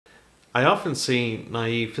I often see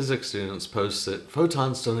naive physics students post that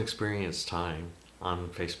photons don't experience time on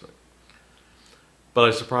Facebook. But I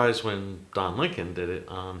was surprised when Don Lincoln did it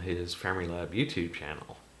on his Fermilab YouTube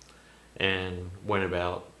channel and went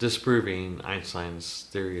about disproving Einstein's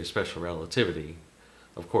theory of special relativity,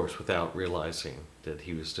 of course, without realizing that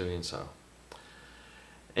he was doing so.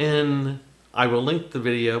 And I will link the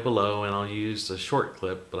video below, and I'll use a short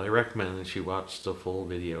clip, but I recommend that you watch the full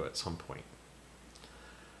video at some point.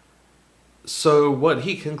 So what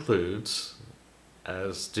he concludes,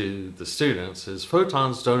 as do the students, is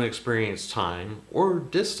photons don't experience time or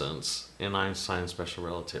distance in Einstein's special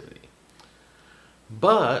relativity.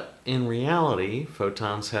 But in reality,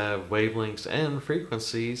 photons have wavelengths and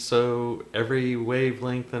frequencies, so every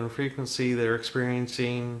wavelength and frequency they're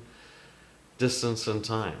experiencing distance and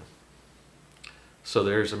time. So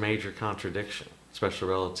there's a major contradiction. Special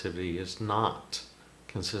relativity is not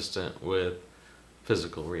consistent with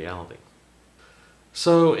physical reality.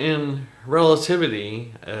 So in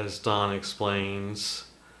relativity, as Don explains,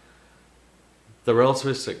 the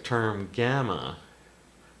relativistic term gamma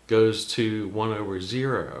goes to 1 over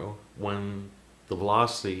 0 when the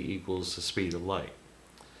velocity equals the speed of light.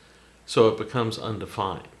 So it becomes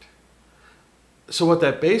undefined. So what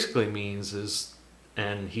that basically means is,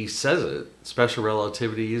 and he says it, special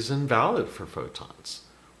relativity is invalid for photons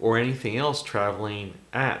or anything else traveling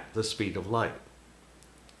at the speed of light.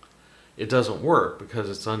 It doesn't work because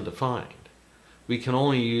it's undefined. We can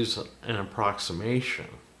only use an approximation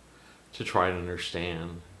to try to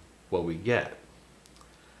understand what we get.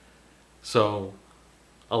 So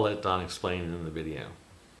I'll let Don explain in the video.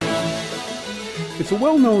 It's a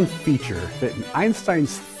well-known feature that in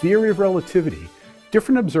Einstein's theory of relativity,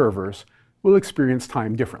 different observers will experience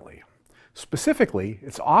time differently. Specifically,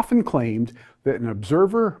 it's often claimed that an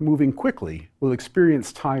observer moving quickly will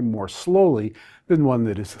experience time more slowly than one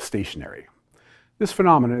that is stationary. This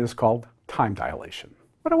phenomenon is called time dilation.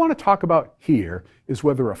 What I want to talk about here is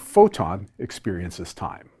whether a photon experiences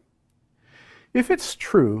time. If it's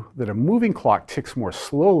true that a moving clock ticks more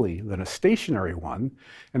slowly than a stationary one,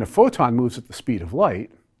 and a photon moves at the speed of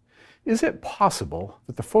light, is it possible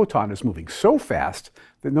that the photon is moving so fast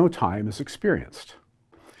that no time is experienced?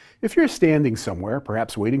 If you're standing somewhere,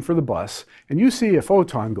 perhaps waiting for the bus, and you see a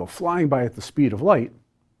photon go flying by at the speed of light,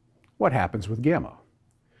 what happens with gamma?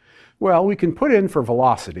 Well, we can put in for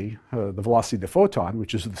velocity, the velocity of the photon,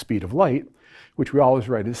 which is the speed of light, which we always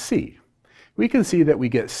write as c. We can see that we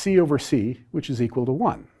get c over c, which is equal to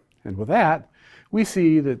 1. And with that, we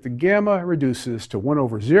see that the gamma reduces to 1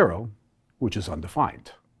 over 0, which is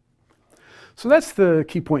undefined. So that's the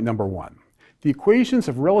key point number 1. The equations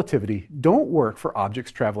of relativity don't work for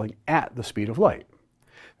objects traveling at the speed of light.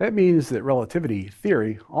 That means that relativity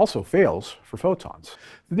theory also fails for photons.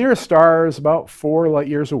 The nearest star is about 4 light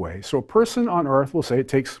years away, so a person on Earth will say it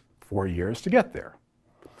takes 4 years to get there.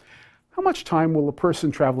 How much time will a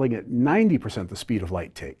person traveling at 90% the speed of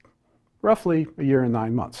light take? Roughly a year and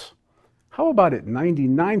 9 months. How about at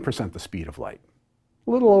 99% the speed of light?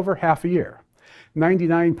 A little over half a year.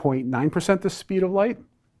 99.9% the speed of light?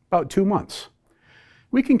 About 2 months.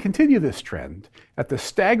 We can continue this trend at the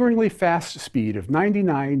staggeringly fast speed of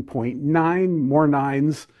 99.9 more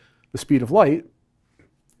nines the speed of light.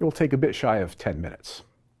 It will take a bit shy of 10 minutes.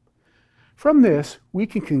 From this, we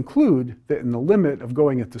can conclude that in the limit of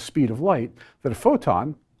going at the speed of light, that a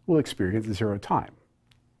photon will experience 0 time.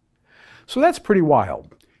 So that's pretty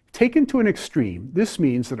wild. Taken to an extreme, this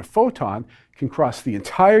means that a photon can cross the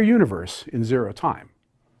entire universe in 0 time.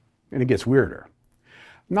 And it gets weirder.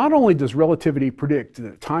 Not only does relativity predict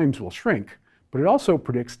that times will shrink, but it also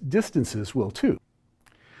predicts distances will too.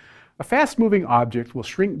 A fast-moving object will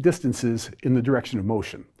shrink distances in the direction of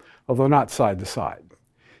motion, although not side to side.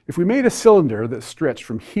 If we made a cylinder that stretched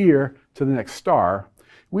from here to the next star,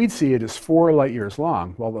 we'd see it as 4 light years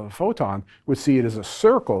long, while the photon would see it as a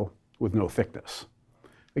circle with no thickness.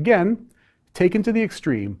 Again, taken to the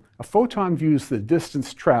extreme, a photon views the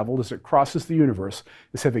distance traveled as it crosses the universe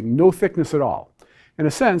as having no thickness at all. In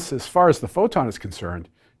a sense, as far as the photon is concerned,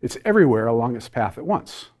 it's everywhere along its path at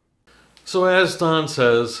once. So as Don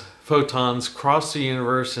says, photons cross the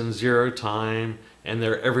universe in 0 time, and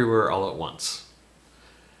they're everywhere all at once.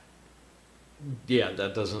 Yeah,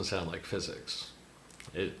 that doesn't sound like physics.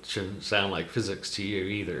 It shouldn't sound like physics to you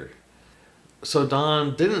either. So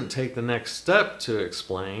Don didn't take the next step to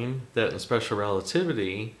explain that in special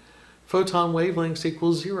relativity, photon wavelengths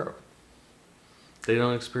equal 0. They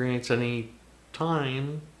don't experience any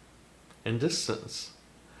time and distance.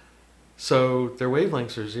 So their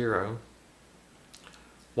wavelengths are 0,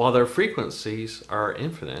 while their frequencies are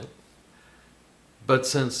infinite, But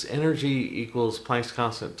since energy equals Planck's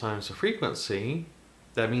constant times the frequency,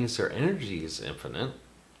 that means their energy is infinite.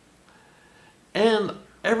 And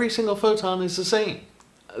every single photon is the same.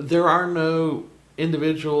 There are no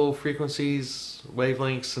individual frequencies,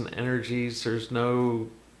 wavelengths, and energies. There's no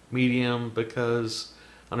medium, because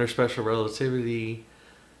under special relativity,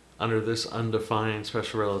 under this undefined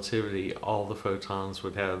special relativity, all the photons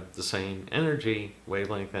would have the same energy,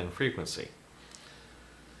 wavelength, and frequency.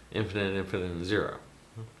 Infinite, infinite, and zero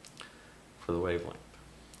for the wavelength.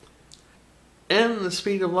 And the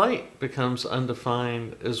speed of light becomes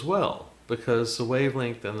undefined as well, because the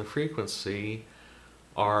wavelength and the frequency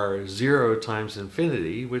are 0 times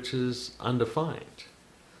infinity, which is undefined.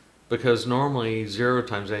 Because normally 0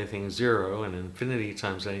 times anything is 0, and infinity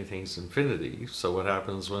times anything is infinity. So what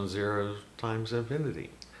happens when 0 times infinity?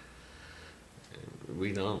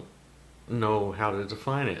 We don't know how to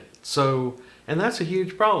define it. So, and that's a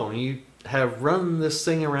huge problem. You have run this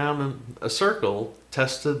thing around in a circle,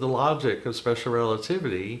 tested the logic of special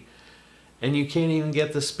relativity, and you can't even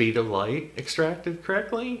get the speed of light extracted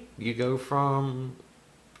correctly. You go from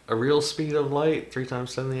a real speed of light, 3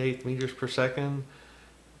 times 10 to the 8th meters per second,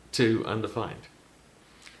 to undefined.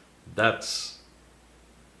 That's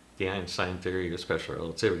the Einstein theory of special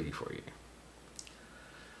relativity for you.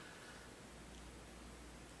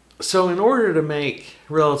 So in order to make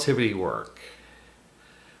relativity work,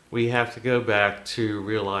 we have to go back to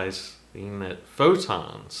realizing that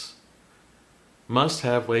photons must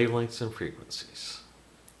have wavelengths and frequencies.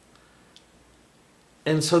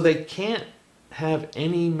 And so they can't have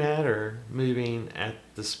any matter moving at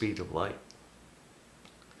the speed of light.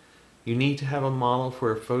 You need to have a model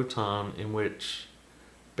for a photon in which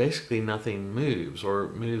basically nothing moves, or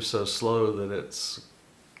moves so slow that it's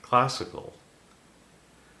classical.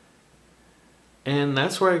 And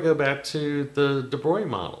that's where I go back to the de Broglie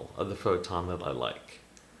model of the photon that I like,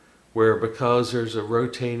 where because there's a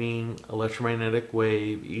rotating electromagnetic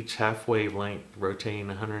wave, each half wavelength rotating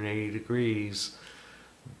 180 degrees,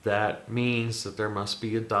 that means that there must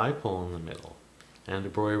be a dipole in the middle. And de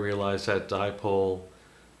Broglie realized that dipole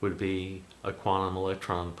would be a quantum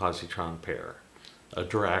electron-positron pair, a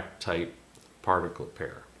Dirac-type particle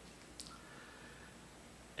pair.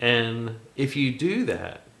 And if you do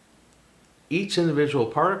that, each individual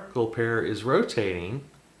particle pair is rotating,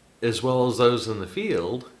 as well as those in the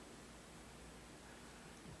field,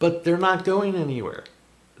 but they're not going anywhere.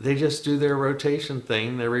 They just do their rotation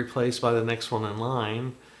thing. They're replaced by the next one in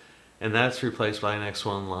line, and that's replaced by the next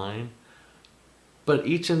one in line. But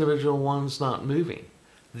each individual one's not moving.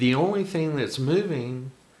 The only thing that's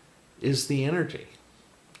moving is the energy.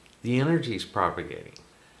 The energy's propagating.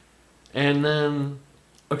 And then,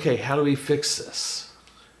 okay, how do we fix this?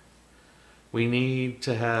 We need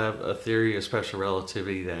to have a theory of special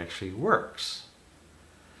relativity that actually works.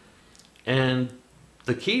 And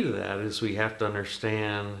the key to that is we have to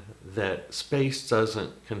understand that space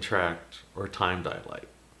doesn't contract or time dilate.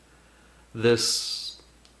 This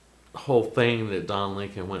whole thing that Don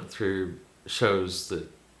Lincoln went through shows that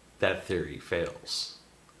that theory fails.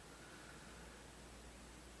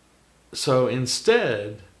 So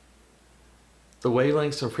instead, the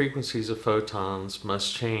wavelengths and frequencies of photons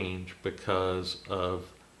must change because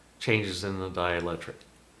of changes in the dielectric,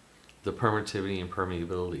 the permittivity and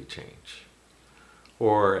permeability change.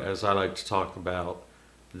 Or, as I like to talk about,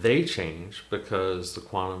 they change because the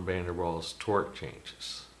quantum van der Waals torque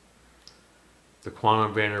changes. The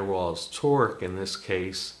quantum van der Waals torque, in this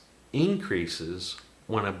case, increases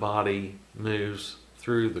when a body moves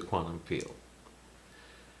through the quantum field.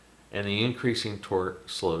 And the increasing torque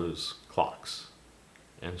slows clocks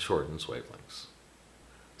and shortens wavelengths.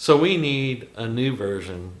 So we need a new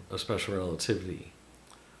version of special relativity,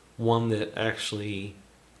 one that actually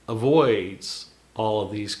avoids all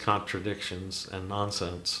of these contradictions and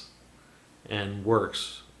nonsense and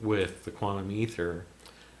works with the quantum ether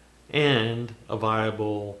and a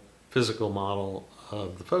viable physical model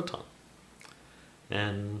of the photon.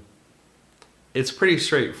 And it's pretty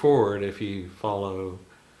straightforward if you follow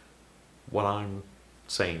what I'm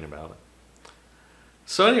saying about it.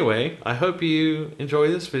 So anyway, I hope you enjoy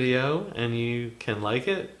this video and you can like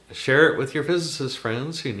it, share it with your physicist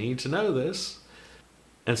friends who need to know this,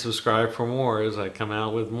 and subscribe for more as I come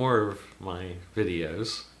out with more of my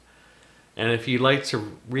videos. And if you'd like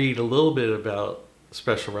to read a little bit about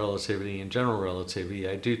special relativity and general relativity,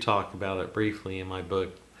 I do talk about it briefly in my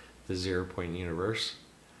book, The 0 Point Universe.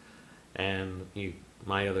 And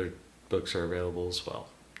my other books are available as well.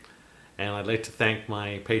 And I'd like to thank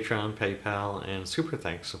my Patreon, PayPal, and Super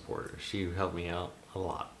Thanks supporters. You help me out a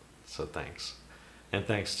lot, so thanks. And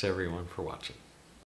thanks to everyone for watching.